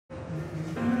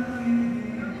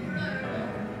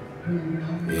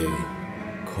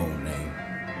Yeah, cool name.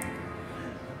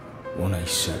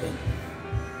 187.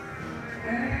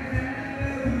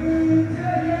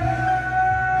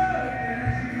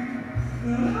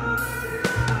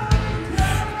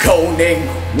 Cold name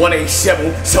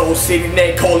 187 Soul City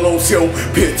내 콜로세움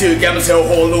비틀가면서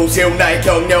홀로세움 나의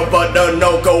경력보다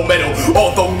no gold medal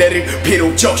온 동네를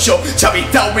피로 적셔 잡이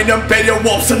따위는 배려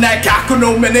없어 날 갖고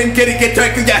놓으면은 그리게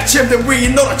될 거야 침대 위에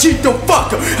놀아지도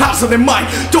fuck 하선의 마인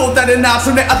또 다른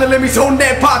하선의 아들내미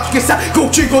손에 봐주겠어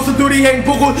꼭 쥐고서 둘이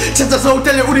행복을 찾아서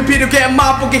달려 우리 비력에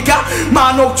맛보게 가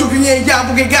만옥 조경에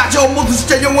양복에 가져 모두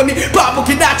진짜 영원히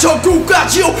바보게 나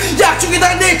전국까지요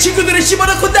약중에다 내 친구들을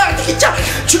심어놓고 나 진짜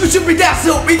죽을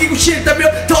준비됐어 이기고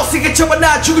싫다면 더 세게 쳐봐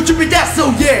나 죽을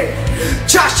준비됐어 yeah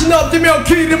자신 없다면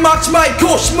길을 막지마 이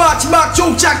고시 마지막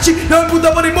종착지 널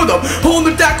묻어버린 무덤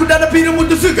오늘 닦고 나는 비를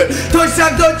묻은 수건 더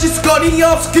이상 던질 수건이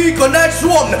없어 그건 알 수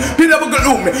없는 빌어먹을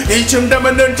운명 이쯤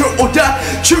되면 넌 들어오다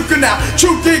죽거나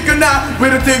죽이거나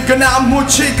외로뜨거나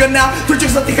묻히거나 둘중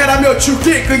선택하라며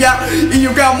죽일 거야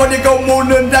이유가 뭐냐고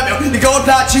묻는다면 이거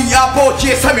다지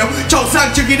아버지의 사명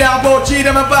정상적인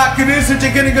아버지라면 밖으로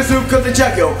슬쩍이는 건 수컷의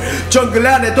작용 정글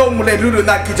안에 동물의 룰은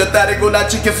난 그저 따르고 난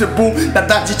지켰을 뿐 난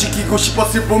단지 지키고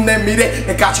싶었을 뿐 내 미래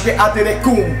내 가족의 아들의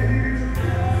꿈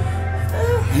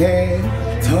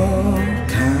더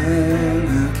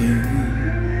강하게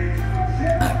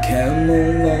I can't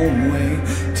move long way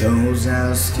Those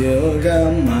I still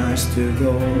got miles to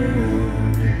go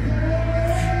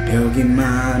벽이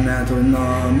많아도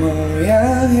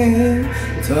넘어야 해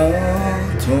더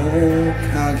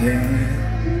독하게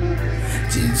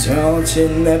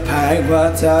지쳐진 내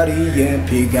팔과 다리에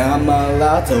피가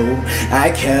말라도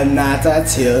I cannot die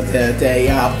till the day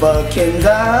I fucking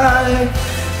die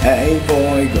Hey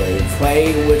boy, go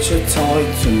play with your toy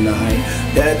tonight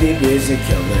Daddy busy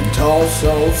killing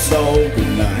torso, so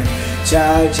good night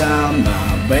잘 자,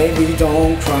 my baby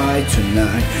don't cry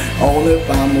tonight 오늘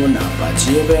밤은 아빠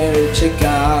집에 일찍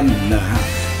가는 날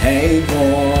Hey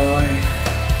boy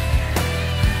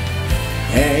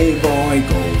Hey boy,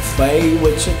 go play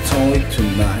with your toy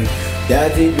tonight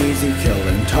Daddy busy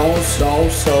killing torso,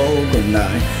 so good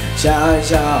night 잘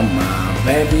자, my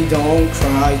baby don't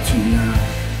cry tonight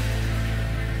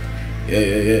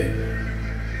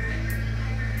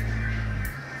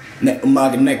내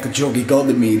음악은 내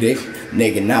가족이거든 미래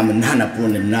내게 남은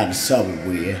하나뿐인 나를 서울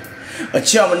위해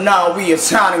어쩌면 나 위에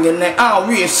사는 게 내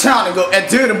위에 사는 거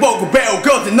애들은 보고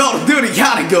배우거든 어른들이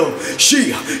하는 거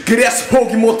그래서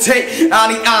포기 못해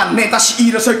아니 안해 다시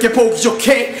일어설게 보기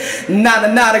좋게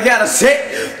나는 날아가는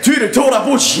새 뒤를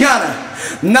돌아보지 않아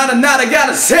나는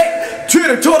날아가는 새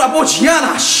뒤를 돌아보지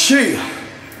않아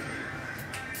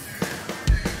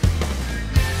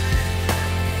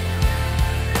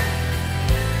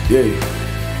Yeah.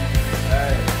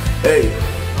 Hey.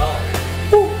 Hey.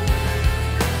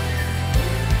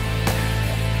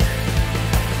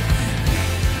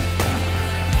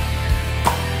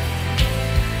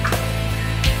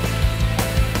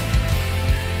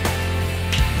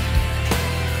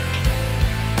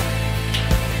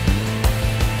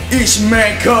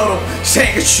 20명 걸어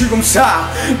세계 죽음사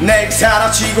내가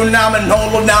사라지고 나면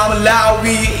홀로 남은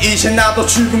라위 이제 나도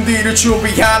죽음 뒤를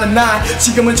준비하는 날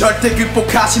지금은 절대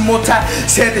극복하지 못할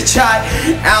세대 차이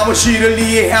아버지를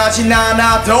이해하진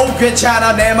않아도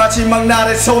괜찮아 내 마지막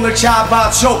날에 손을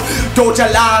잡아줘 또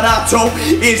잘 알아도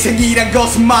인생이란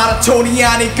것은 마라톤이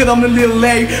아닌 끝없는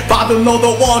릴레이 봐도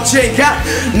너도 언젠가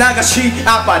나같이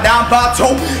아빠 난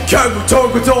봐도 결국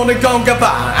돌고 도는 건가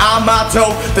봐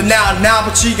아마도 또 난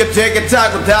아버지가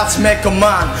되겠다고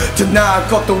다짐했건만 더 나을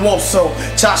것도 없어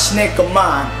자신의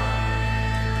것만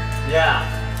Yeah.